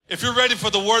If you're ready for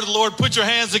the word of the Lord, put your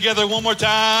hands together one more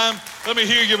time. Let me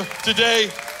hear you today.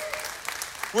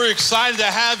 We're excited to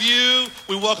have you.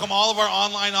 We welcome all of our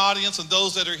online audience and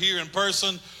those that are here in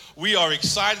person. We are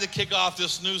excited to kick off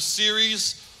this new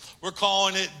series. We're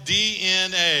calling it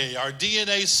DNA, our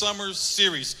DNA Summer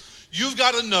Series. You've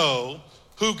got to know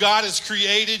who God has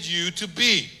created you to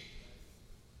be.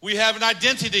 We have an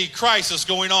identity crisis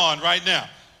going on right now.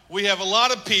 We have a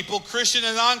lot of people, Christian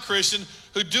and non-Christian,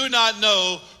 who do not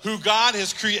know who God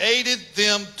has created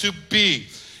them to be.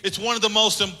 It's one of the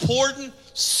most important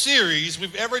series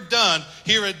we've ever done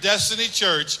here at Destiny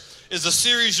Church. Is a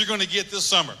series you're going to get this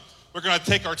summer. We're going to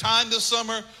take our time this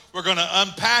summer. We're going to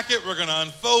unpack it. We're going to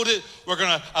unfold it. We're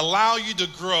going to allow you to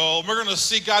grow. We're going to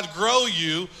see God grow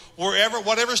you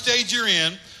whatever stage you're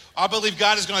in. I believe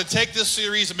God is going to take this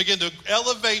series and begin to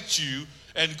elevate you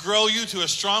and grow you to a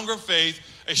stronger faith,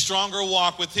 a stronger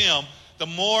walk with Him. The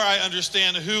more I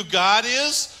understand who God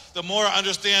is, the more I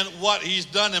understand what He's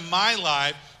done in my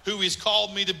life, who He's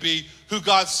called me to be, who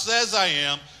God says I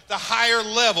am, the higher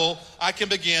level I can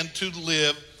begin to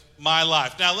live my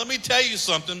life. Now, let me tell you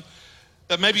something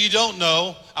that maybe you don't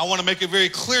know. I want to make it very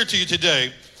clear to you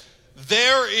today.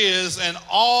 There is an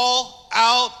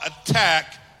all-out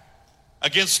attack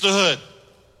against the hood.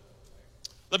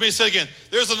 Let me say it again.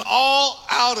 There's an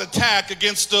all-out attack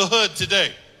against the hood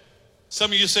today.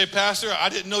 Some of you say, Pastor, I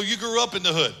didn't know you grew up in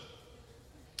the hood.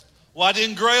 Well, I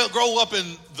didn't grow up in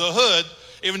the hood,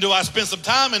 even though I spent some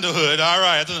time in the hood. All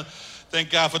right. Thank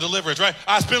God for deliverance, right?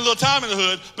 I spent a little time in the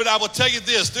hood, but I will tell you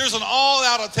this. There's an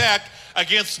all-out attack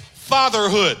against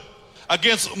fatherhood,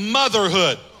 against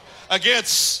motherhood,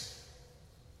 against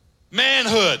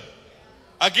manhood,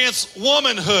 against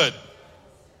womanhood,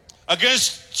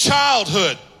 against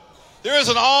childhood. There is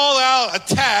an all-out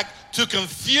attack to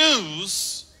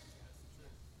confuse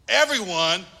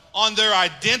everyone on their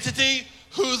identity,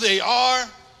 who they are.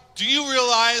 Do you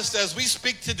realize as we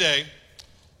speak today,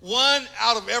 1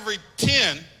 out of every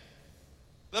 10,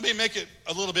 let me make it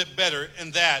a little bit better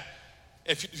in that,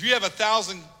 if you have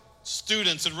 1,000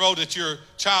 students enrolled at your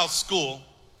child's school,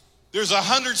 there's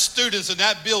 100 students in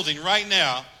that building right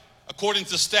now, according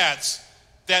to stats,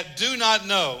 that do not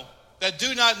know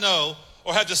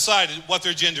or have decided what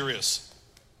their gender is.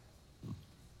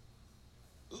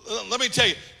 Let me tell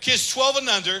you, kids 12 and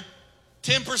under,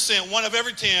 10%, 1 of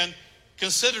every 10,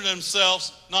 consider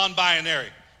themselves non-binary,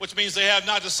 which means they have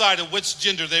not decided which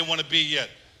gender they want to be yet.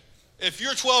 If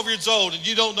you're 12 years old and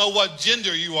you don't know what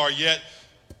gender you are yet,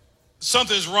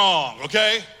 something's wrong,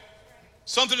 okay?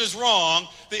 Something is wrong.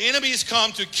 The enemy's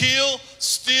come to kill,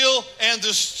 steal, and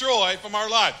destroy from our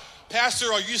life.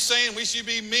 Pastor, are you saying we should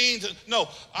be mean to? No,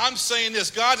 I'm saying this.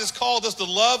 God has called us to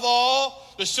love all,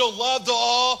 to show love to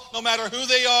all, no matter who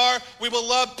they are. We will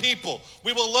love people.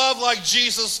 We will love like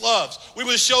Jesus loves. We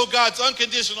will show God's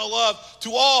unconditional love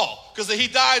to all because He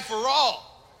died for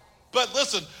all. But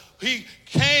listen, He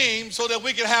came so that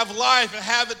we can have life and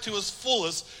have it to its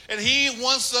fullest. And He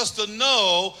wants us to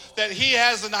know that He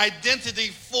has an identity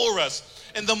for us.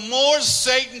 And the more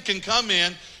Satan can come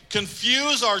in,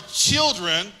 confuse our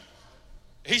children.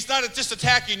 He's not just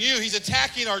attacking you, he's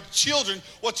attacking our children.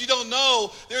 What you don't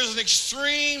know, there's an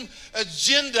extreme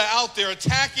agenda out there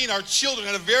attacking our children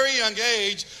at a very young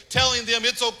age, telling them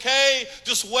it's okay,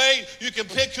 just wait, you can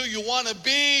pick who you want to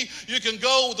be, you can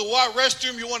go to what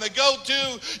restroom you want to go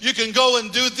to, you can go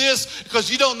and do this,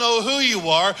 because you don't know who you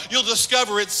are, you'll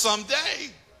discover it someday.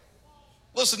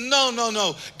 Listen,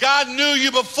 no. God knew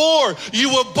you before you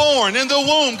were born. In the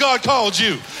womb, God called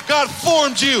you. God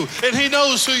formed you, and He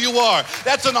knows who you are.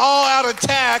 That's an all-out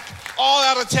attack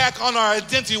on our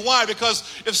identity. Why? Because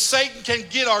if Satan can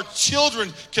get our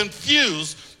children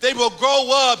confused, they will grow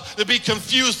up to be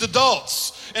confused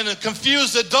adults. And the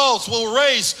confused adults will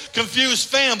raise confused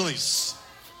families.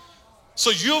 So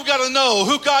you've got to know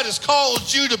who God has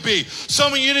called you to be.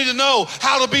 Some of you need to know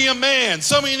how to be a man.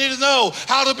 Some of you need to know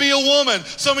how to be a woman.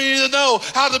 Some of you need to know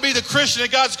how to be the Christian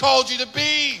that God's called you to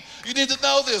be. You need to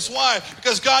know this. Why?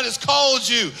 Because God has called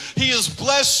you. He has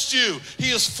blessed you.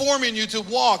 He is forming you to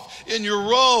walk in your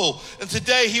role. And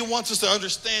today He wants us to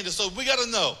understand it. So we got to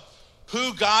know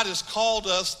who God has called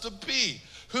us to be,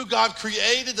 who God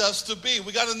created us to be.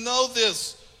 We got to know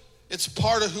this. It's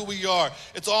part of who we are.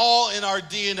 It's all in our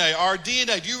DNA. Our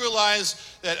DNA, do you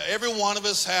realize that every one of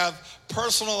us have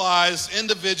personalized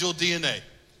individual DNA?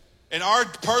 And our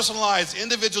personalized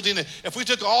individual DNA, if we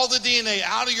took all the DNA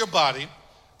out of your body,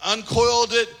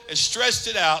 uncoiled it, and stretched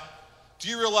it out, do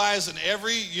you realize in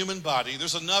every human body,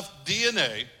 there's enough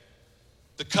DNA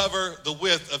to cover the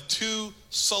width of 2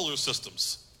 solar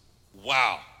systems?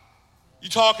 Wow. You're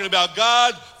talking about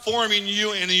God forming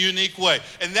you in a unique way.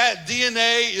 And that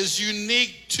DNA is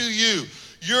unique to you.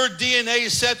 Your DNA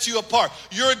sets you apart.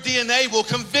 Your DNA will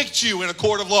convict you in a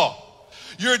court of law.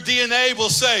 Your DNA will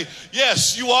say,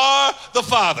 yes, you are the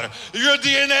Father. Your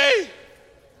DNA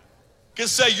can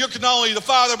say you're not only the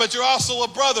Father, but you're also a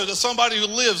brother to somebody who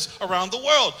lives around the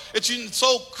world. It's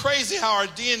so crazy how our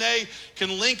DNA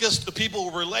can link us to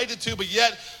people we're related to, but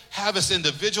yet have us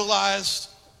individualized.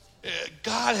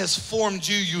 God has formed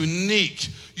you unique.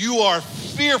 You are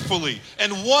fearfully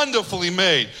and wonderfully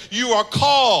made. You are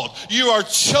called. You are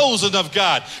chosen of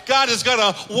God. God has got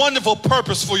a wonderful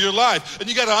purpose for your life, and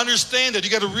you got to understand it. You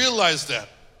got to realize that.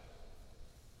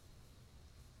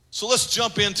 So let's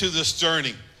jump into this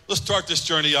journey. Let's start this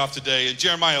journey off today. In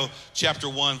Jeremiah chapter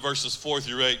 1, verses 4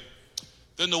 through 8.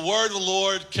 Then the word of the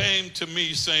Lord came to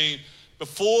me, saying,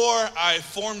 before I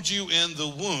formed you in the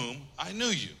womb, I knew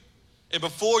you. And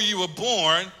before you were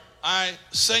born, I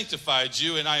sanctified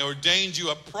you, and I ordained you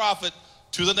a prophet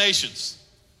to the nations.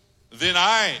 Then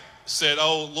I said,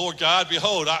 oh, Lord God,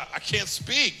 behold, I can't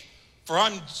speak, for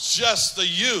I'm just a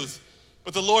youth.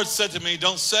 But the Lord said to me,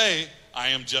 don't say, I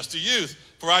am just a youth,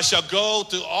 for you shall go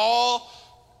to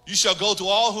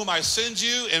all whom I send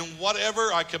you, and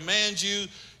whatever I command you,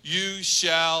 you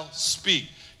shall speak.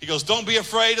 He goes, don't be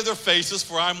afraid of their faces,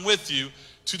 for I'm with you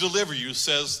to deliver you,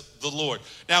 says the Lord.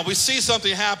 Now we see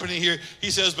something happening here.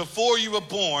 He says, before you were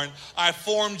born, I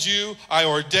formed you, I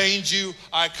ordained you,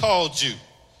 I called you.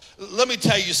 Let me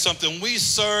tell you something. We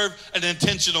serve an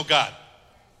intentional God.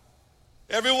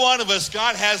 Every one of us,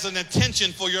 God has an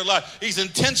intention for your life. He's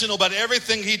intentional about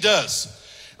everything he does.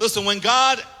 Listen, when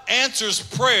God answers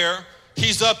prayer,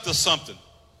 he's up to something.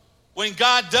 When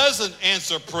God doesn't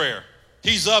answer prayer,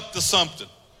 he's up to something.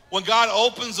 When God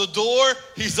opens a door,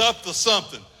 he's up to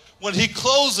something. When he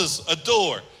closes a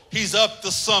door, he's up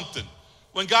to something.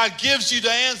 When God gives you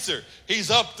the answer, he's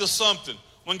up to something.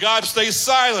 When God stays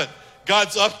silent,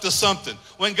 God's up to something.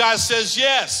 When God says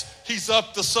yes, he's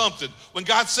up to something. When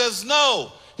God says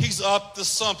no, he's up to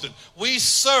something. We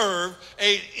serve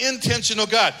an intentional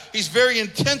God. He's very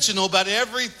intentional about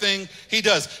everything he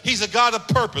does. He's a God of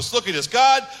purpose. Look at this.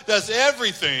 God does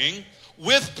everything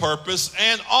with purpose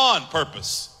and on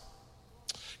purpose.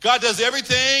 God does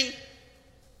everything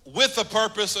with a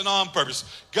purpose and on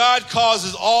purpose. God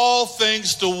causes all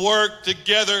things to work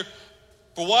together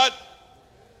for what?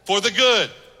 For the good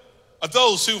of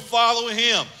those who follow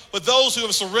him. But those who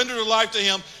have surrendered their life to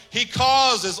him, he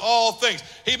causes all things.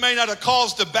 He may not have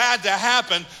caused the bad to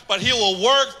happen, but he will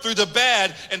work through the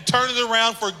bad and turn it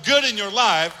around for good in your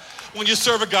life when you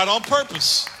serve a God on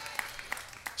purpose.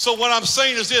 So what I'm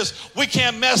saying is this, we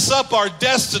can't mess up our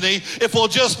destiny if we'll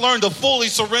just learn to fully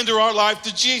surrender our life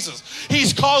to Jesus.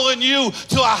 He's calling you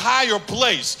to a higher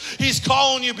place. He's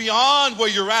calling you beyond where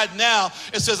you're at now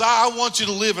and says, I want you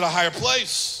to live at a higher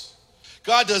place.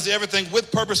 God does everything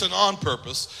with purpose and on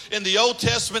purpose. In the Old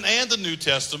Testament and the New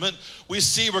Testament, we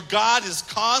see where God is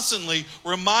constantly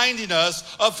reminding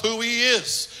us of who he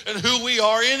is and who we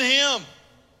are in him.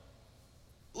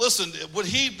 Listen, would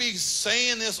he be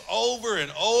saying this over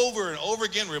and over and over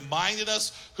again, reminding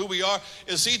us who we are?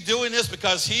 Is he doing this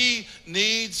because he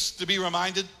needs to be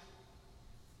reminded?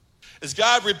 Is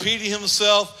God repeating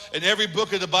himself in every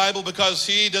book of the Bible because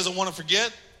he doesn't want to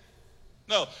forget?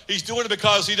 No, he's doing it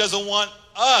because he doesn't want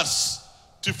us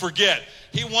to forget.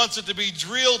 He wants it to be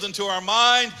drilled into our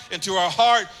mind, into our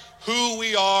heart, who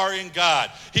we are in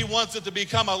God. He wants it to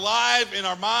become alive in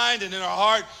our mind and in our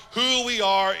heart, who we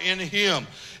are in him.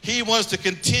 He wants to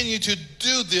continue to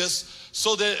do this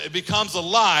so that it becomes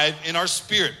alive in our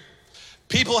spirit.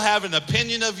 People have an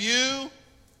opinion of you,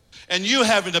 and you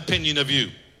have an opinion of you.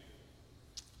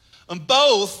 And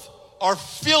both are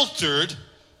filtered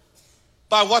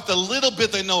by what the little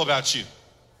bit they know about you.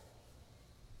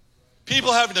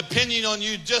 People have an opinion on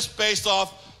you just based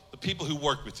off the people who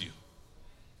work with you.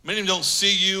 Many of them don't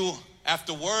see you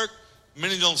after work.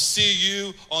 Many of them don't see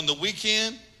you on the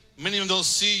weekend. Many of them don't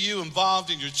see you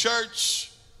involved in your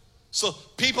church. So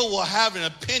people will have an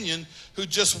opinion who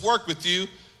just work with you.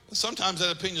 Sometimes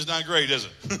that opinion is not great, is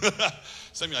it?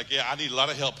 Some of you are like, yeah, I need a lot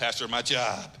of help, Pastor, in my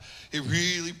job. It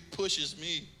really pushes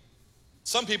me.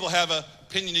 Some people have an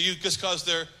opinion of you just because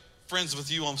they're friends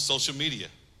with you on social media.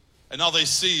 And all they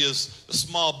see is the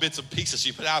small bits and pieces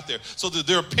you put out there. So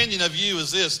their opinion of you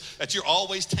is this, that you're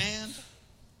always tanned.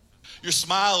 Your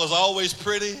smile is always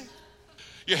pretty.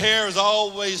 Your hair is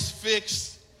always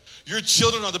fixed. Your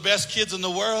children are the best kids in the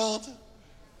world.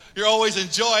 You're always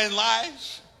enjoying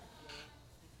life.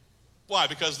 Why?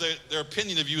 Because their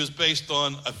opinion of you is based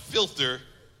on a filter.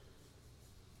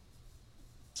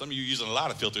 Some of you are using a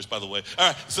lot of filters, by the way. All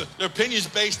right, so their opinion's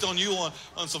based on you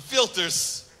on some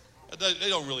filters. They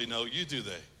don't really know you, do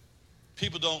they?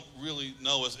 People don't really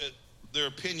know us. Their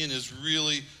opinion is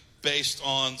really based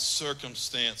on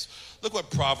circumstance. Look what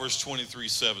Proverbs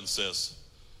 23:7 says.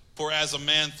 For as a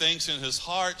man thinks in his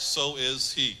heart, so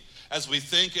is he. As we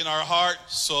think in our heart,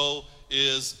 so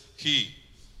is he.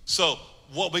 So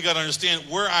what we got to understand,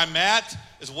 where I'm at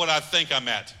is what I think I'm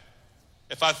at.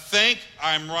 If I think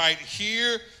I'm right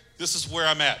here, this is where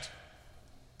I'm at.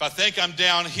 If I think I'm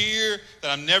down here,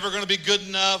 that I'm never going to be good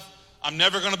enough, I'm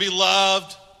never going to be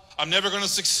loved, I'm never going to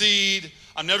succeed,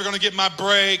 I'm never going to get my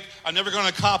break, I'm never going to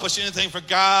accomplish anything for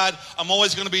God, I'm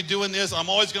always going to be doing this, I'm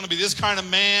always going to be this kind of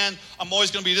man, I'm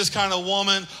always going to be this kind of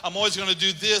woman, I'm always going to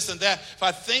do this and that. If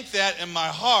I think that in my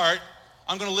heart,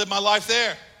 I'm going to live my life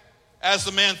there. As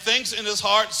the man thinks in his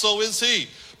heart, so is he.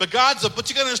 But you got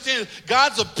to understand,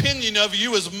 God's opinion of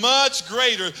you is much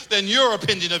greater than your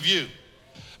opinion of you.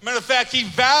 Matter of fact, he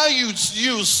values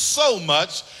you so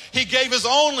much, he gave his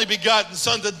only begotten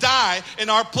son to die in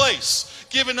our place,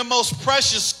 giving the most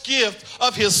precious gift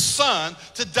of his son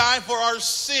to die for our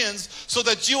sins so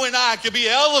that you and I can be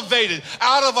elevated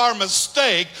out of our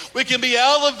mistake. We can be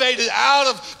elevated out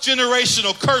of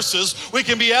generational curses. We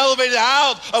can be elevated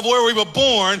out of where we were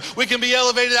born. We can be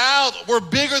elevated out. We're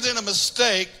bigger than a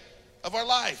mistake of our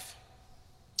life.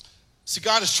 See,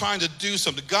 God is trying to do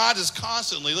something. God is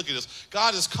constantly, look at this,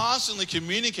 God is constantly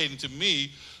communicating to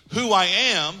me who I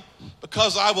am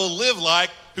because I will live like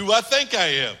who I think I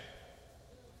am.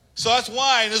 So that's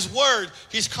why in his word,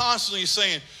 he's constantly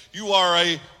saying, you are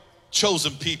a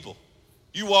chosen people.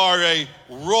 You are a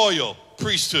royal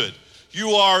priesthood. You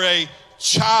are a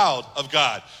child of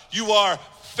God. You are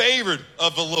favored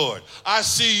of the Lord. I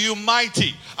see you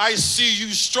mighty. I see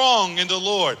you strong in the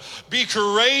Lord. Be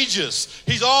courageous.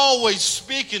 He's always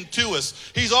speaking to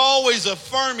us. He's always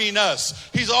affirming us.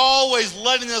 He's always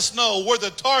letting us know we're the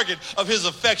target of his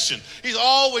affection. He's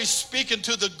always speaking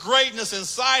to the greatness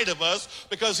inside of us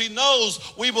because he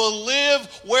knows we will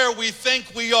live where we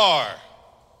think we are.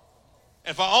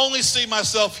 If I only see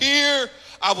myself here,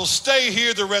 I will stay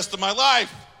here the rest of my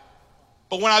life.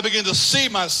 But when I begin to see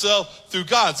myself through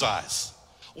God's eyes,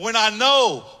 when I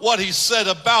know what he said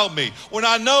about me, when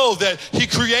I know that he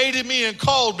created me and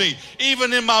called me,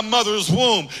 even in my mother's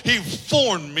womb, he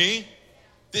formed me,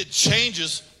 it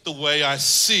changes the way I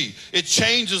see. It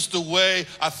changes the way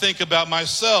I think about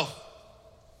myself.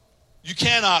 You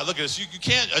cannot, look at this, you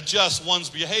can't adjust one's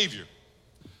behavior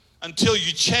until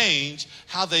you change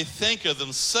how they think of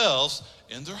themselves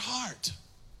in their heart.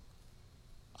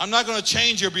 I'm not going to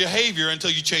change your behavior until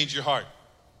you change your heart.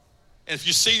 And if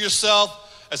you see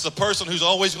yourself as the person who's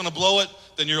always going to blow it,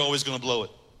 then you're always going to blow it.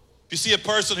 If you see a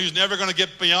person who's never going to get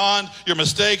beyond your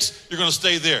mistakes, you're going to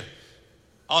stay there.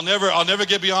 I'll never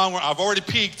get beyond where I've already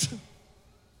peaked.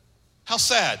 How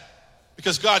sad.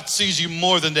 Because God sees you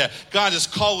more than that. God is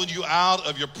calling you out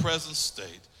of your present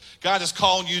state. God is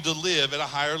calling you to live at a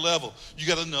higher level. You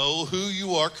got to know who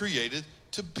you are created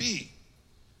to be.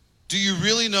 Do you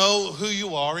really know who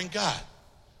you are in God?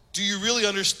 Do you really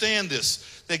understand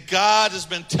this? That God has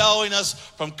been telling us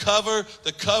from cover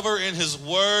to cover in his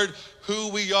word who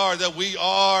we are, that we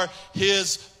are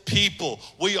his people.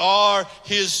 We are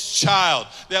his child,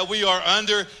 that we are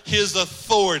under his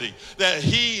authority, that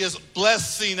he is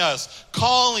blessing us,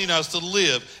 calling us to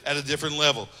live at a different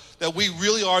level, that we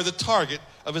really are the target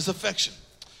of his affection.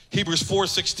 Hebrews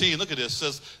 4:16, look at this,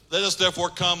 says, let us therefore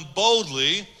come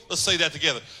boldly. Let's say that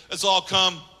together. Let's all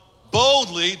come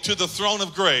boldly to the throne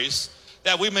of grace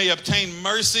that we may obtain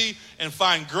mercy and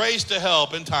find grace to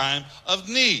help in time of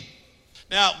need.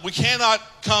 Now, we cannot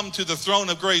come to the throne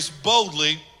of grace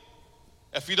boldly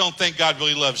if you don't think God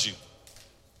really loves you.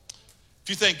 If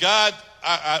you think, God,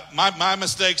 my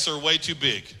mistakes are way too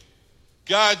big.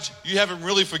 God, you haven't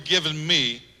really forgiven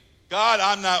me. God,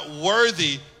 I'm not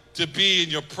worthy to be in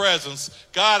your presence.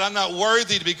 God, I'm not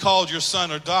worthy to be called your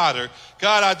son or daughter.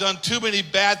 God, I've done too many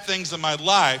bad things in my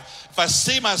life. If I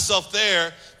see myself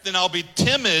there, then I'll be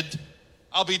timid.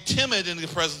 I'll be timid in the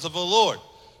presence of the Lord.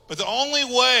 But the only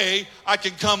way I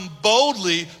can come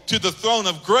boldly to the throne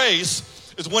of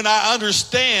grace is when I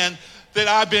understand that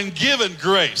I've been given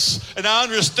grace. And I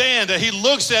understand that he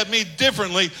looks at me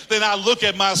differently than I look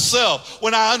at myself.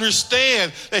 When I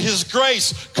understand that his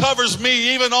grace covers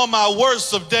me even on my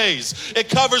worst of days. It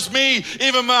covers me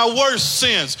even my worst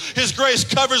sins. His grace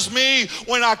covers me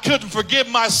when I couldn't forgive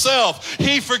myself.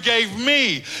 He forgave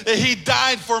me. That he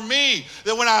died for me.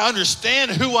 That when I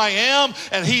understand who I am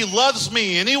and he loves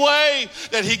me anyway,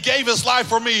 that he gave his life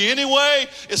for me anyway,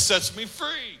 it sets me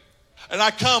free. And I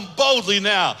come boldly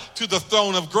now to the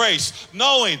throne of grace,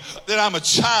 knowing that I'm a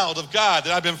child of God,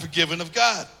 that I've been forgiven of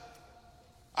God.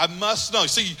 I must know.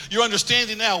 See, you're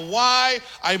understanding now why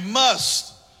I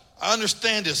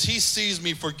understand this. He sees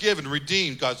me forgiven,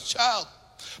 redeemed, God's child.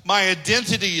 My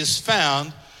identity is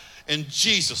found in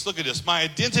Jesus. Look at this. My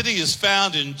identity is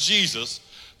found in Jesus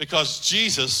because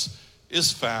Jesus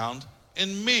is found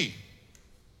in me.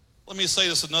 Let me say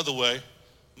this another way.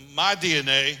 My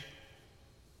DNA,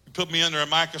 you put me under a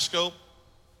microscope,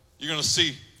 you're going to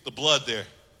see the blood there,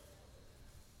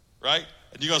 right?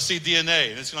 And you're going to see DNA,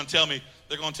 and it's going to tell me,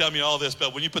 they're going to tell me all this,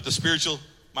 but when you put the spiritual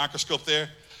microscope there,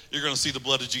 you're going to see the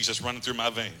blood of Jesus running through my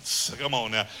veins. Come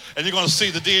on now. And you're going to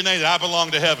see the DNA that I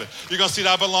belong to heaven. You're going to see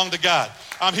that I belong to God.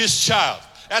 I'm his child.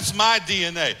 That's my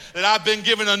DNA, that I've been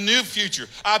given a new future.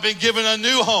 I've been given a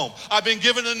new home. I've been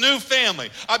given a new family.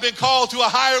 I've been called to a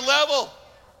higher level.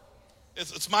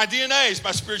 It's my DNA. It's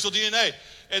my spiritual DNA.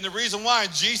 And the reason why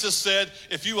Jesus said,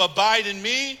 if you abide in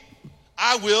me,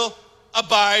 I will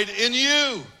abide in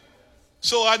you.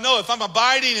 So I know if I'm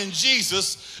abiding in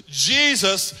Jesus,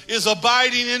 Jesus is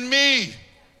abiding in me.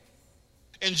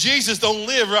 And Jesus don't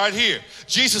live right here.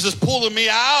 Jesus is pulling me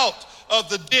out of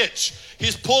the ditch.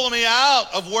 He's pulling me out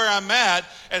of where I'm at,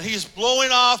 and he's blowing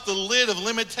off the lid of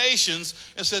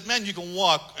limitations and said, man, you can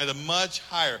walk at a much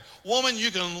higher. Woman, you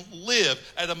can live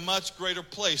at a much greater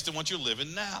place than what you're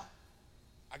living now.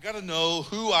 I got to know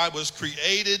who I was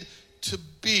created to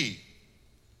be.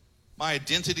 My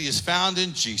identity is found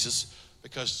in Jesus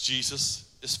because Jesus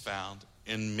is found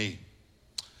in me.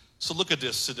 So look at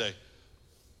this today.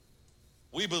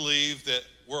 We believe that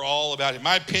we're all about him.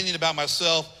 My opinion about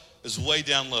myself is way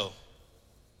down low.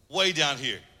 Way down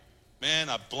here. Man,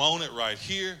 I've blown it right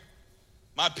here.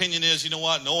 My opinion is, you know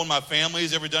what? No one in my family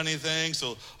has ever done anything,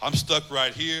 so I'm stuck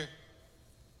right here.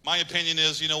 My opinion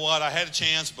is, you know what? I had a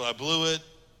chance, but I blew it.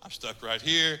 I'm stuck right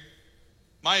here.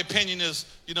 My opinion is,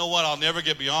 you know what? I'll never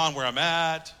get beyond where I'm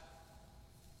at.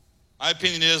 My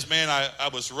opinion is, man, I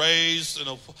was raised,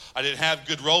 I didn't have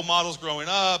good role models growing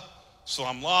up, so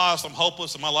I'm lost, I'm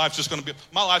hopeless, and my life's going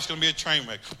to be a train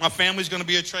wreck. My family's going to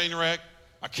be a train wreck.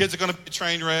 My kids are going to be a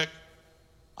train wreck.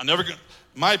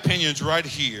 My opinion's right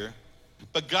here,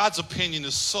 but God's opinion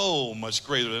is so much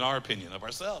greater than our opinion of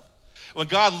ourselves. When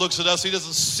God looks at us, he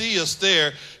doesn't see us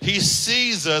there. He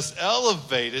sees us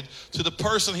elevated to the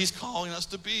person he's calling us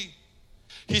to be.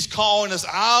 He's calling us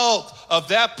out of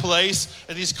that place,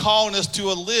 and he's calling us to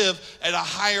live at a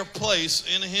higher place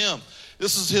in him.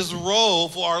 This is his role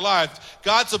for our life.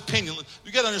 God's opinion,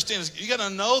 you got to understand this, you got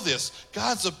to know this.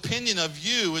 God's opinion of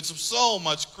you is so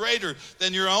much greater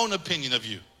than your own opinion of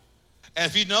you. And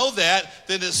if you know that,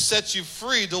 then it sets you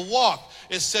free to walk.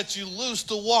 It sets you loose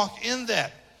to walk in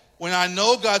that. When I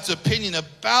know God's opinion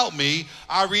about me,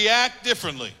 I react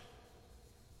differently.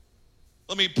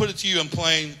 Let me put it to you in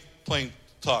plain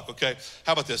talk, okay?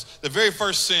 How about this? The very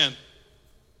first sin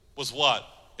was what?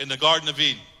 In the Garden of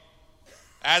Eden.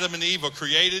 Adam and Eve were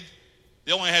created.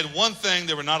 They only had one thing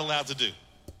they were not allowed to do.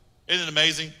 Isn't it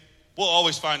amazing? We'll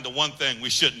always find the one thing we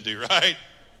shouldn't do, right?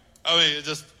 I mean,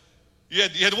 you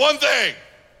had one thing.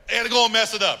 They had to go and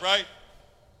mess it up, right?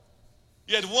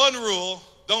 You had one rule.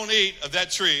 Don't eat of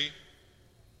that tree,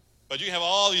 but you can have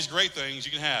all these great things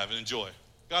you can have and enjoy.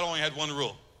 God only had one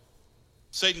rule.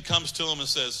 Satan comes to him and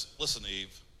says, listen,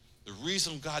 Eve, the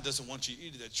reason God doesn't want you to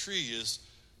eat of that tree is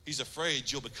he's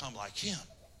afraid you'll become like him.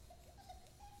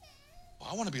 Well,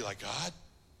 I want to be like God.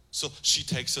 So she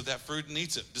takes of that fruit and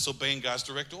eats it, disobeying God's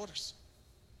direct orders.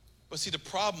 But see, the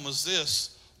problem was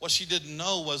this. What she didn't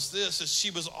know was this, is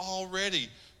she was already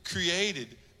created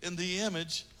in the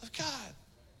image of God.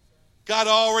 God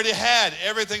already had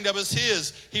everything that was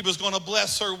his. He was going to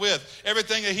bless her with.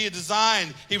 Everything that he had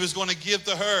designed, he was going to give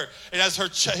to her. And as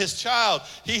his child,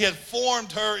 he had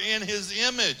formed her in his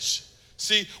image.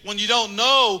 See, when you don't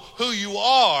know who you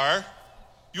are,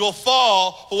 you'll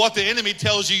fall for what the enemy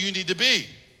tells you you need to be.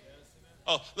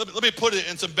 Oh, let me put it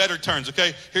in some better terms,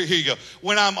 okay? Here you go.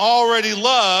 When I'm already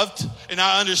loved and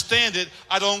I understand it,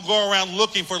 I don't go around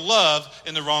looking for love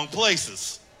in the wrong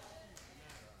places.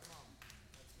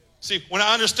 See, when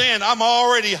I understand I'm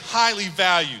already highly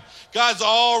valued, God's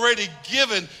already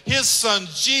given his son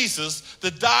Jesus to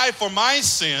die for my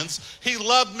sins. He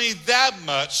loved me that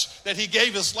much that he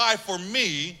gave his life for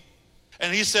me.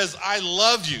 And he says, I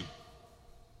love you.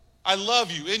 I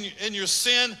love you. In your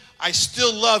sin, I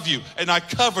still love you. And I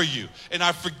cover you. And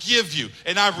I forgive you.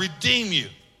 And I redeem you.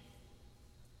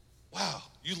 Wow,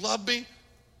 you love me?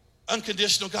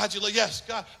 Unconditional God, you love? Yes,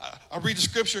 God. I read the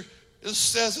scripture. It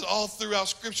says it all throughout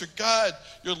Scripture. God,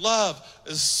 your love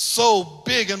is so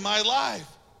big in my life.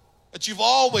 that you've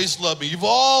always loved me. You've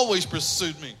always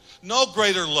pursued me. No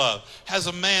greater love has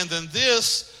a man than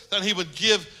this, that he would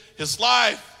give his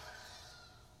life.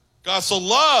 God so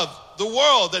loved the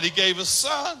world that he gave his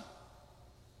son.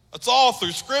 That's all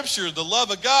through Scripture, the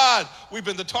love of God. We've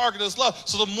been the target of his love.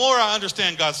 So the more I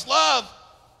understand God's love,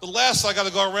 the less I got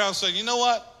to go around saying, you know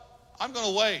what? I'm going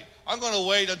to wait. I'm going to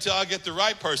wait until I get the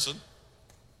right person.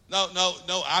 No.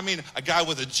 I mean a guy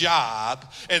with a job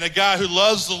and a guy who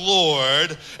loves the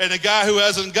Lord and a guy who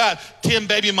hasn't got 10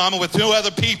 baby mama with 2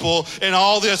 other people and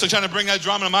all this and trying to bring that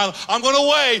drama in my life. I'm going to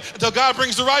wait until God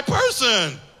brings the right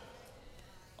person.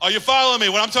 Are you following me?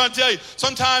 What I'm trying to tell you,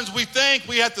 sometimes we think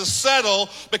we have to settle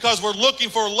because we're looking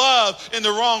for love in the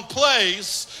wrong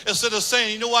place instead of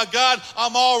saying, you know what, God,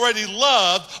 I'm already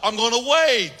loved. I'm going to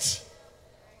wait.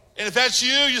 And if that's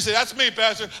you say, that's me,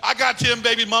 Pastor. I got 10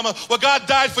 baby mama. Well, God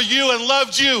died for you and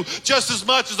loved you just as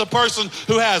much as the person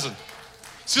who hasn't.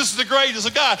 So this is the greatness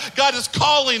of God. God is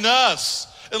calling us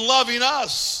and loving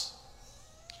us.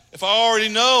 If I already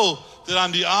know that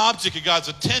I'm the object of God's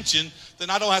attention, then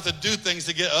I don't have to do things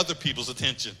to get other people's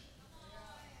attention.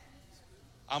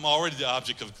 I'm already the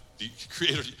object of the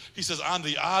Creator. He says, I'm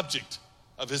the object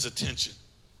of his attention.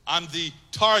 I'm the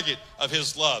target of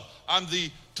his love. I'm the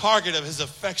target of his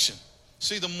affection.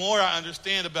 See, the more I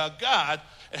understand about God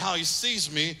and how he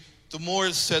sees me, the more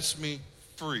it sets me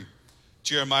free.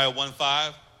 Jeremiah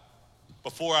 1:5,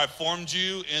 before I formed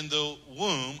you in the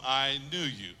womb, I knew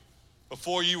you.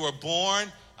 Before you were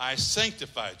born, I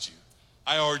sanctified you.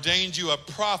 I ordained you a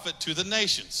prophet to the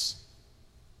nations.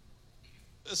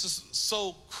 This is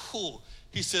so cool.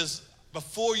 He says,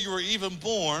 before you were even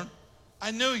born,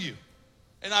 I knew you.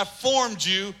 And I formed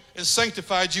you and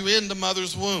sanctified you in the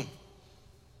mother's womb.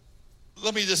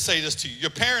 Let me just say this to you.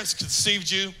 Your parents conceived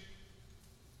you,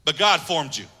 but God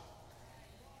formed you.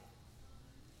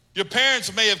 Your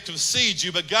parents may have conceived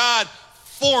you, but God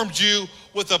formed you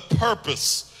with a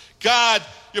purpose.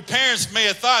 Your parents may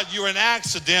have thought you were an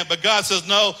accident, but God says,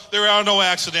 no, there are no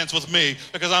accidents with me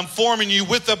because I'm forming you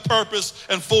with a purpose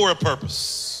and for a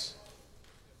purpose.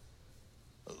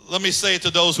 Let me say it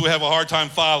to those who have a hard time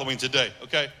following today,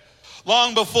 okay?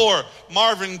 Long before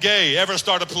Marvin Gaye ever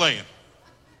started playing,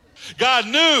 God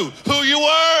knew who you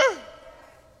were.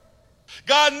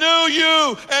 God knew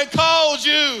you and called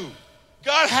you.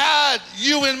 God had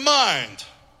you in mind.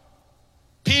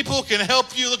 People can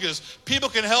help you, look at this, people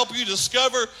can help you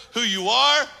discover who you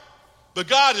are, but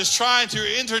God is trying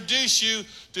to introduce you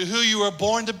to who you were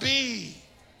born to be.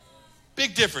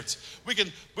 Big difference. We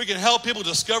can help people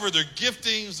discover their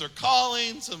giftings, their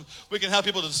callings, and we can help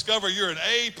people discover you're an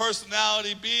A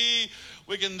personality, B.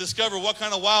 We can discover what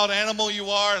kind of wild animal you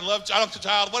are and love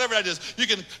child, whatever that is. You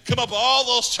can come up with all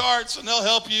those charts and they'll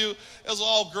help you. It's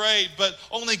all great, but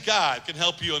only God can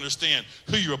help you understand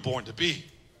who you were born to be.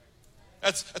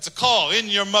 That's a call. In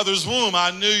your mother's womb, I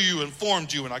knew you and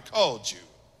formed you and I called you.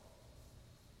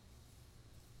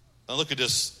 Now look at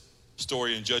this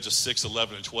story in Judges 6,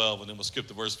 11, and 12, and then we'll skip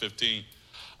to verse 15.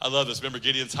 I love this. Remember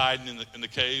Gideon's hiding in the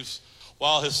caves?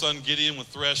 While his son Gideon would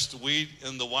thresh the wheat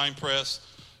in the winepress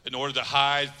in order to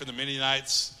hide from the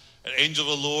Midianites, an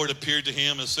angel of the Lord appeared to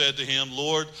him and said to him,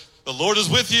 Lord, the Lord is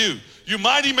with you, you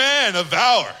mighty man of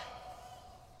valor.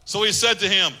 So he said to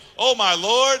him, oh, my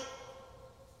Lord.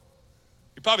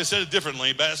 He probably said it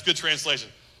differently, but that's good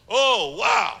translation. Oh,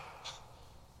 wow.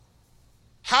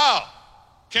 How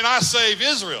can I save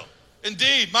Israel?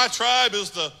 Indeed, my tribe is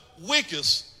the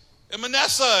weakest in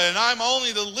Manasseh, and I'm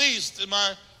only the least in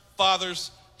my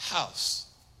father's house.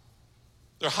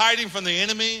 They're hiding from the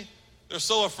enemy. They're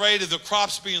so afraid of the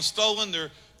crops being stolen.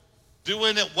 They're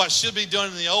doing it. What should be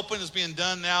done in the open is being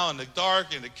done now in the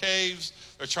dark, in the caves.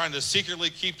 They're trying to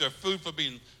secretly keep their food from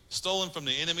being stolen from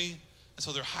the enemy. And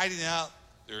so they're hiding out.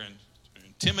 They're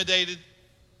intimidated.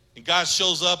 And God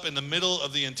shows up in the middle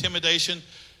of the intimidation.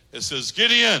 It says,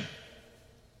 Gideon,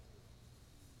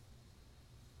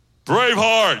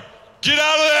 Braveheart, get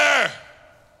out of there.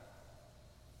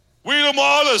 William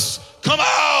Wallace, come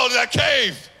out of that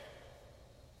cave.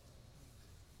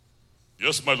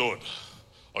 Yes, my Lord.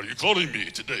 Are you calling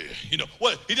me today? You know,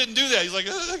 what? He didn't do that. He's like,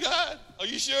 oh, God, are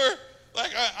you sure?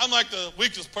 Like, I'm like the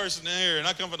weakest person here, and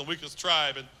I come from the weakest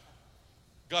tribe. And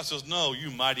God says, no, you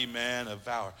mighty man of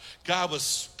valor. God was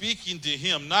speaking to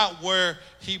him, not where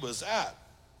he was at,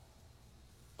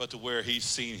 but to where he's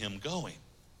seen him going,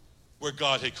 where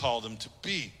God had called him to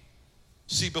be.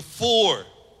 See, before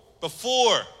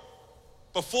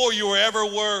you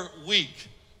were weak,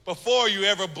 before you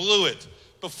ever blew it,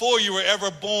 before you were ever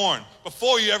born,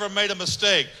 before you ever made a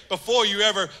mistake, before you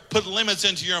ever put limits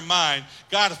into your mind,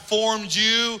 God formed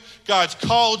you, God's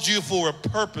called you for a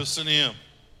purpose in him.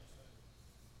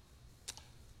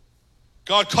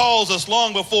 God calls us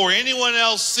long before anyone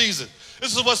else sees it.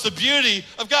 This is what's the beauty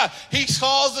of God. He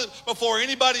calls it before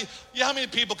anybody. You know how many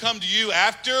people come to you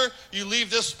after you leave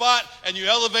this spot and you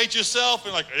elevate yourself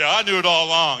and like, yeah, I knew it all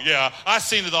along. Yeah, I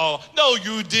seen it all. No,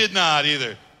 you did not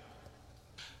either.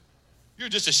 You're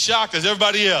just as shocked as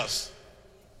everybody else.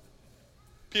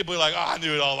 People are like, oh, I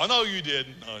knew it all along. No, you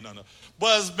didn't. No.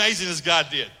 But as amazing as God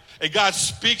did. And God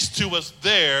speaks to us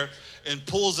there and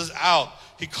pulls us out.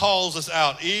 He calls us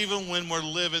out even when we're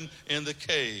living in the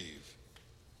cave.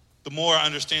 The more I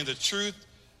understand the truth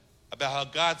about how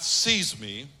God sees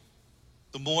me,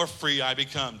 the more free I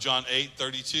become. John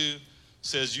 8:32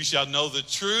 says, you shall know the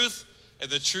truth,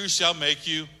 and the truth shall make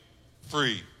you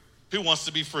free. Who wants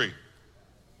to be free?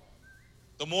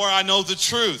 The more I know the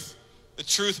truth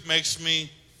makes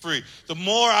me free. The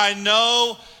more I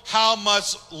know how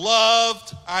much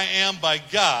loved I am by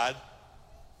God,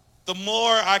 the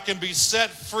more I can be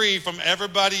set free from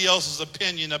everybody else's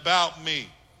opinion about me.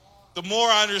 The more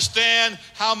I understand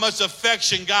how much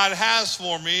affection God has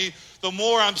for me, the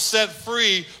more I'm set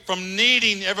free from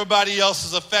needing everybody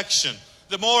else's affection.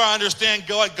 The more I understand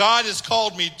what God has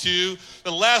called me to,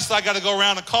 the less I got to go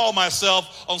around and call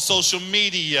myself on social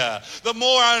media. The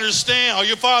more I understand, are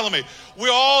you following me? We're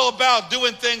all about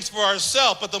doing things for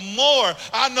ourselves, but the more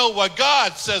I know what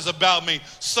God says about me,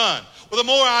 son, well, the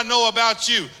more I know about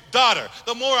you, daughter,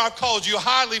 the more I've called you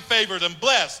highly favored and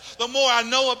blessed, the more I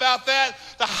know about that,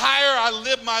 the higher I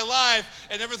live my life,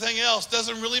 and everything else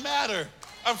doesn't really matter.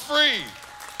 I'm free.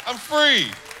 I'm free.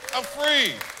 I'm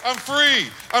free. I'm free.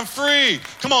 I'm free.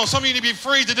 Come on, some of you need to be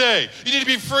free today. You need to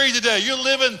be free today. You're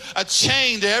living a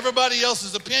chain to everybody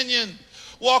else's opinion.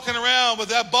 Walking around with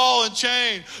that ball and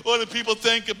chain. What do people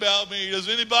think about me? Does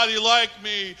anybody like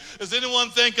me? Does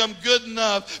anyone think I'm good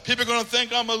enough? People are going to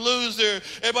think I'm a loser.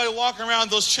 Everybody walking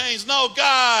around those chains. No,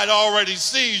 God already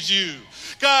sees you.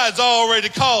 God's already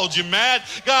called you, Matt.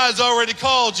 God's already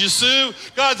called you, Sue.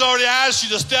 God's already asked you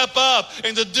to step up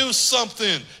and to do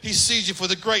something. He sees you for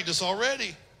the greatness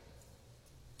already.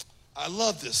 I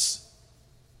love this.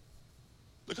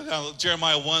 Look at down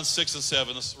Jeremiah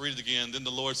 1:6-7. Let's read it again. Then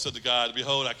the Lord said to God,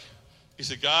 behold, he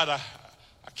said, God, I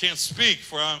can't speak,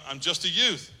 for I'm just a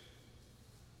youth.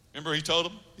 Remember he told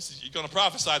him? He said, you're going to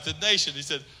prophesy to the nation. He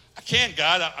said, I can't,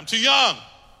 God. I'm too young.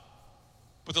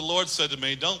 But the Lord said to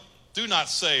me, do not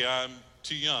say I'm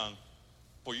too young,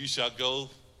 for you shall go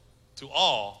to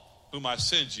all whom I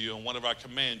send you, and whatever I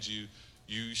command you,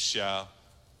 you shall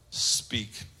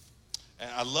speak.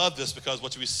 And I love this because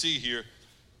what we see here,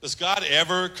 does God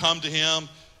ever come to him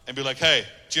and be like, hey,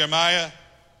 Jeremiah,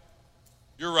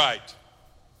 you're right.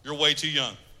 You're way too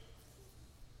young.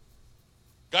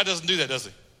 God doesn't do that, does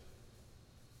he?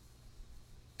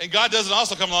 And God doesn't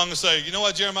also come along and say, you know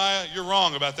what, Jeremiah, you're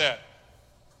wrong about that.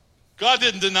 God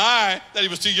didn't deny that he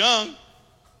was too young.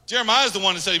 Jeremiah's the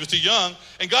one that said he was too young,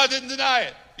 and God didn't deny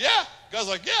it. Yeah, God's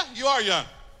like, yeah, you are young.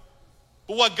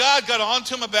 But what God got on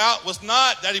to him about was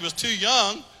not that he was too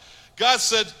young. God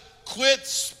said, quit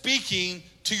speaking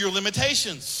to your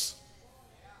limitations.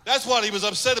 That's what he was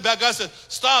upset about. God said,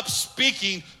 stop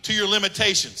speaking to your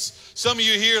limitations. Some of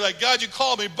you here like, God, you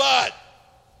called me, but.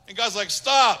 And God's like,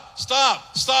 stop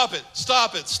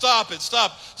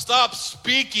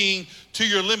speaking to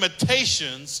your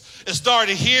limitations and start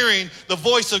hearing the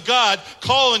voice of God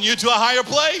calling you to a higher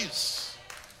place.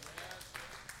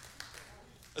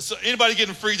 So anybody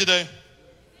getting free today?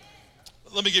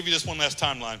 Let me give you this one last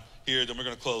timeline here, then we're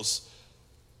going to close.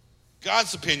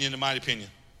 God's opinion and my opinion.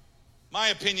 My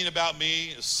opinion about me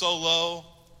is so low,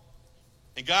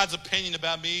 and God's opinion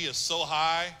about me is so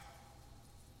high.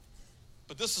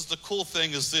 But this is the cool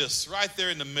thing is this, right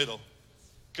there in the middle.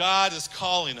 God is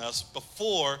calling us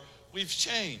before we've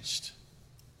changed.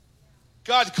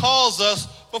 God calls us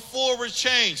before we're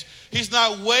changed. He's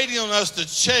not waiting on us to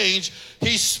change.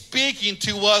 He's speaking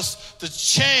to us to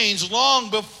change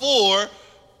long before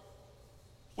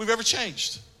we've ever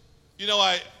changed. You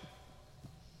know,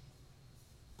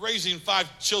 raising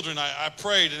 5 children, I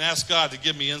prayed and asked God to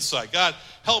give me insight. God,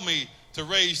 help me to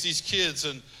raise these kids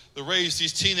and to raise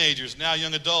these teenagers, now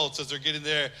young adults, as they're getting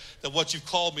there, that what you've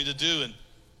called me to do. And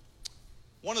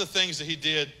one of the things that he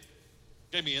did,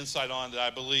 gave me insight on that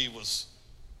I believe was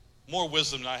more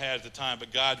wisdom than I had at the time,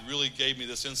 but God really gave me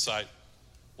this insight,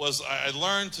 was I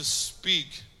learned to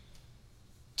speak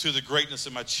to the greatness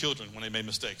of my children when they made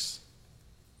mistakes.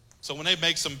 So when they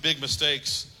make some big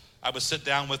mistakes, I would sit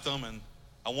down with them, and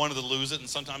I wanted to lose it, and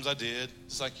sometimes I did,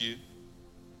 just like you.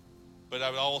 But I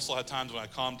would also have times when I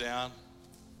calmed down,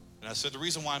 and I said, the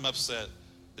reason why I'm upset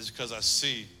is because I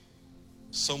see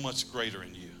so much greater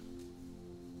in you.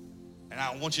 And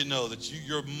I want you to know that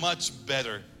you're much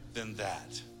better than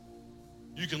that.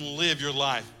 you can live your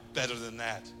life better than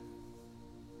that.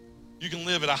 You can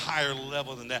live at a higher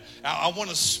level than that. I want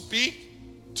to speak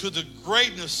to the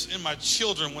greatness in my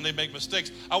children when they make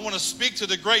mistakes. I want to speak to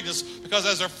the greatness because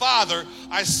as their father,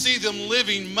 I see them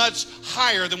living much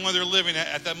higher than when they're living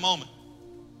at that moment.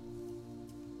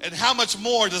 And how much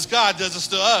more does God do this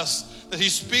to us, that he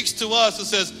speaks to us and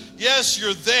says, yes,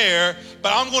 you're there,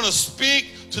 but I'm going to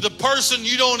speak to the person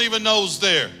you don't even know is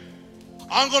there.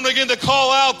 I'm going to begin to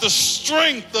call out the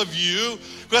strength of you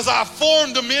because I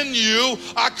formed them in you.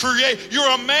 You're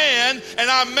a man, and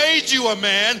I made you a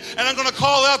man, and I'm going to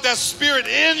call out that spirit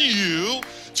in you.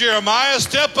 Jeremiah,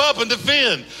 step up and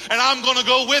defend, and I'm going to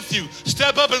go with you.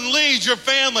 Step up and lead your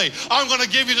family. I'm going to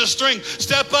give you the strength.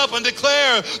 Step up and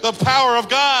declare the power of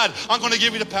God. I'm going to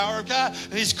give you the power of God.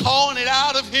 And he's calling it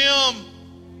out of him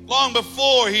long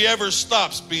before he ever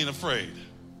stops being afraid.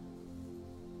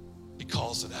 He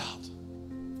calls it out.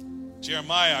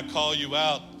 Jeremiah, I call you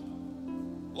out.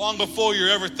 Long before you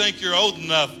ever think you're old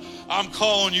enough, I'm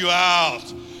calling you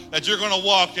out. That you're going to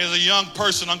walk as a young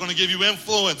person. I'm going to give you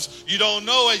influence. You don't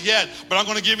know it yet, but I'm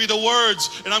going to give you the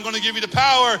words, and I'm going to give you the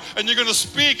power, and you're going to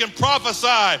speak and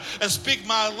prophesy and speak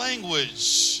my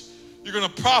language. You're going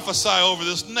to prophesy over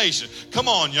this nation. Come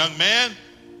on, young man.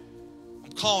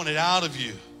 I'm calling it out of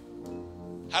you.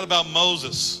 How about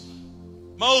Moses?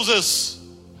 Moses,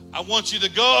 I want you to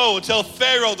go and tell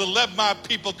Pharaoh to let my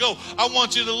people go. I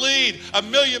want you to lead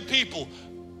 1 million people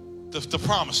to the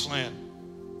promised land.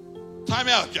 Time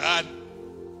out, God.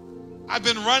 I've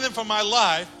been running for my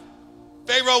life.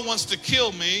 Pharaoh wants to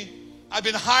kill me. I've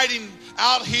been hiding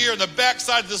out here in the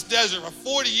backside of this desert for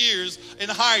 40 years in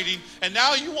hiding, and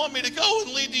now you want me to go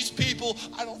and lead these people?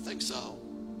 I don't think so.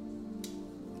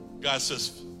 God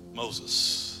says,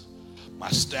 Moses,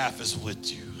 my staff is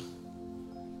with you.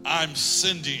 I'm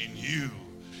sending you.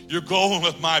 You're going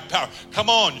with my power.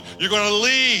 Come on, you're going to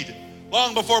lead.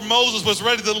 Long before Moses was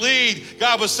ready to lead,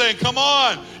 God was saying, come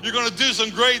on, you're going to do some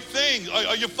great things.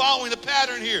 Are you following the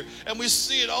pattern here? And we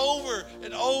see it over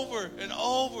and over and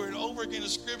over and over again in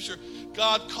Scripture.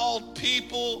 God called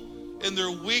people in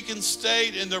their weakened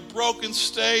state, in their broken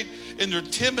state, in their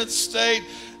timid state,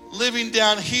 living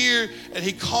down here, and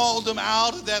he called them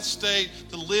out of that state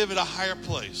to live at a higher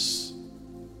place.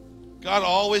 God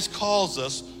always calls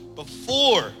us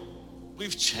before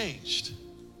we've changed.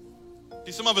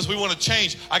 See, some of us, we want to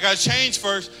change. I got to change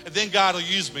first, and then God will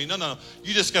use me. No.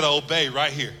 You just got to obey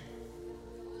right here.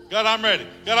 God, I'm ready.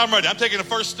 God, I'm ready. I'm taking the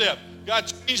first step. God,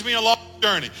 change me along the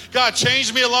journey. God,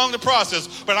 change me along the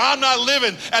process. But I'm not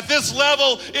living at this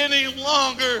level any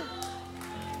longer.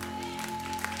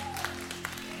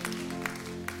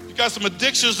 You got some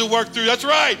addictions to work through. That's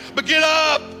right. But get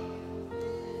up.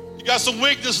 You got some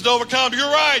weaknesses to overcome.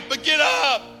 You're right, but get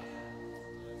up.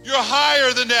 You're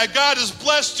higher than that. God has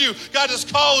blessed you. God has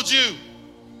called you.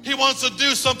 He wants to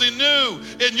do something new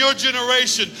in your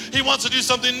generation. He wants to do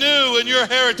something new in your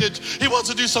heritage. He wants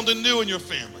to do something new in your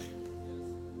family.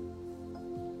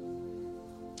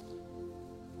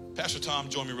 Pastor Tom,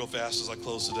 join me real fast as I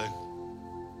close today.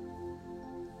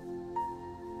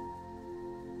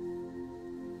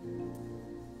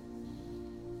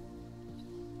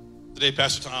 Today,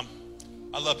 Pastor Tom,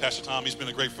 I love Pastor Tom. He's been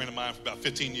a great friend of mine for about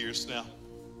 15 years now.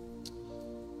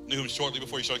 Knew him shortly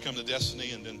before he started coming to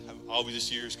Destiny, and then all these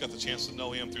years got the chance to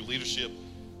know him through leadership.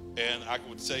 And I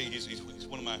would say he's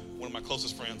one of my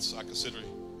closest friends. I consider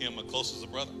him my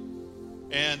closest brother.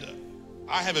 And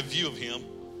I have a view of him,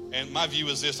 and my view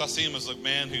is this: I see him as a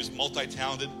man who's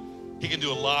multi-talented. He can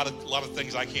do a lot of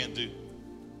things I can't do.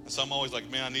 And so I'm always like,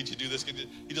 man, I need you to do this.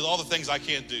 He does all the things I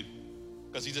can't do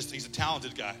because he's a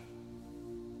talented guy.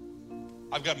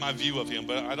 I've got my view of him,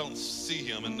 but I don't see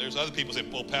him. And there's other people say,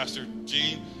 well, Pastor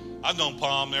Gene, I've known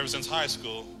Tom ever since high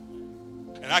school.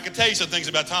 And I can tell you some things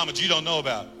about Tom that you don't know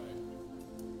about.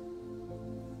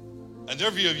 And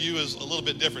their view of you is a little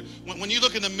bit different. When you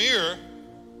look in the mirror,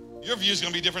 your view is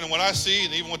going to be different than what I see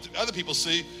and even what other people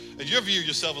see. And your view of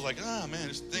yourself is like, oh, man,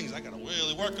 there's things I got to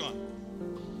really work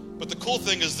on. But the cool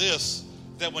thing is this,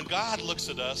 that when God looks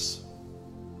at us,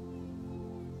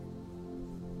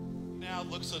 now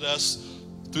looks at us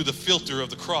through the filter of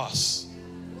the cross.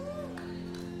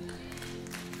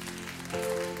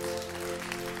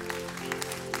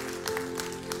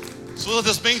 So what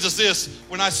this means is this: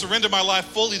 when I surrender my life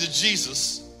fully to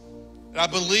Jesus, and I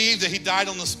believe that he died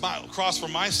on the cross for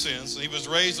my sins, and he was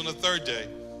raised on the third day.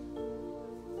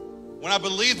 When I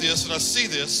believe this and I see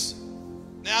this,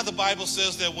 now the Bible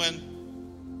says that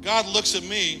when God looks at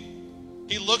me,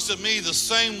 he looks at me the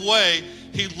same way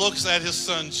he looks at his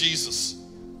son Jesus.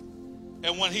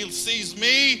 And when he sees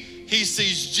me, he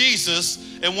sees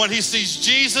Jesus. And when he sees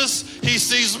Jesus, he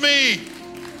sees me.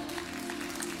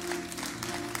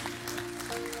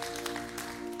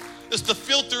 It's the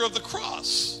filter of the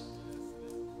cross.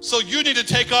 So you need to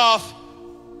take off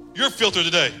your filter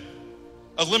today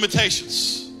of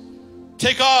limitations.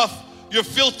 Take off your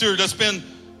filter that's been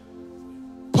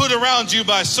put around you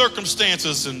by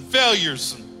circumstances and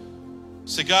failures. And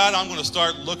say, God, I'm going to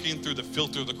start looking through the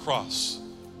filter of the cross.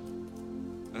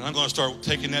 And I'm going to start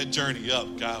taking that journey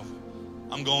up. God,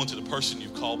 I'm going to the person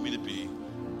you've called me to be.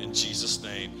 In Jesus'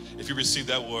 name. If you receive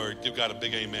that word, give God a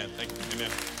big amen. Thank you.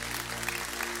 Amen.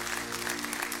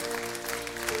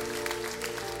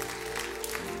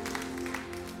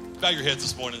 Bow your heads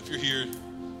this morning. If you're here,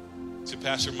 say,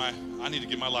 Pastor, I need to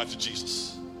give my life to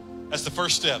Jesus. That's the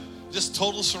first step. Just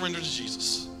total surrender to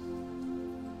Jesus.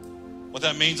 What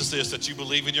that means is this, that you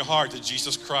believe in your heart that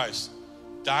Jesus Christ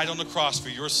died on the cross for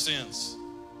your sins,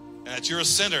 and that you're a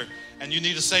sinner and you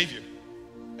need a Savior.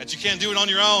 That you can't do it on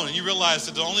your own, and you realize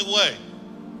that the only way,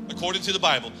 according to the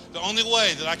Bible, the only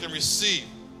way that I can receive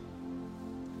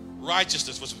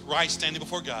righteousness, what's right standing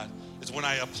before God, is when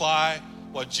I apply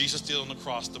what Jesus did on the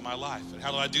cross to my life. And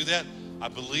how do I do that? I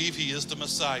believe he is the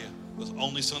Messiah, the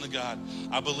only Son of God.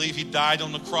 I believe he died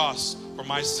on the cross for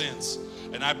my sins.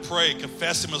 And I pray,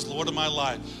 confess him as Lord of my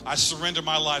life. I surrender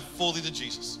my life fully to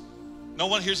Jesus. No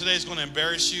one here today is going to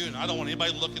embarrass you, and I don't want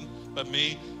anybody looking but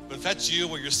me. But if that's you,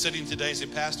 where you're sitting today and say,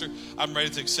 Pastor, I'm ready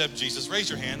to accept Jesus, raise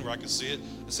your hand where I can see it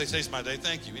and say, today's my day.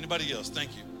 Thank you. Anybody else?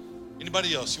 Thank you.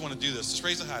 Anybody else, you want to do this? Just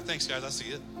raise it high. Thanks, guys. I see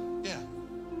it. Yeah.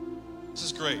 This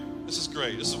is great. This is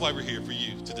great. This is why we're here for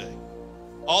you today.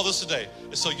 All this today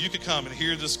is so you could come and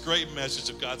hear this great message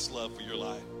of God's love for your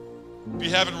life. If you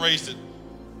haven't raised it,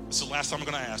 this is the last time I'm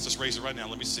going to ask. Just raise it right now.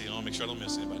 Let me see. I want to make sure I don't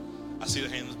miss anybody. I see the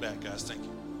hand in the back, guys. Thank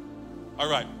you. All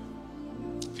right.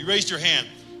 If you raised your hand,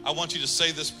 I want you to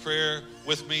say this prayer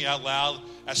with me out loud.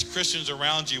 As Christians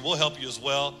around you, we'll help you as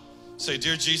well. Say,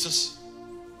 Dear Jesus,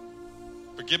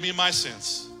 forgive me of my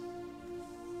sins.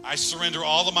 I surrender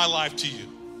all of my life to you.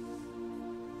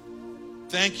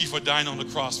 Thank you for dying on the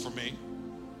cross for me.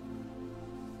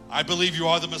 I believe you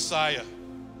are the Messiah,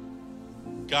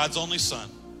 God's only Son.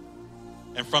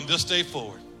 And from this day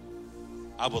forward,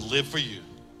 I will live for you.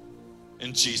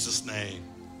 In Jesus' name.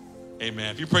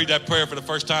 Amen. If you prayed that prayer for the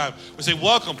first time, we say,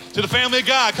 welcome to the family of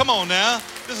God. Come on now.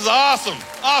 This is awesome.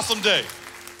 Awesome day.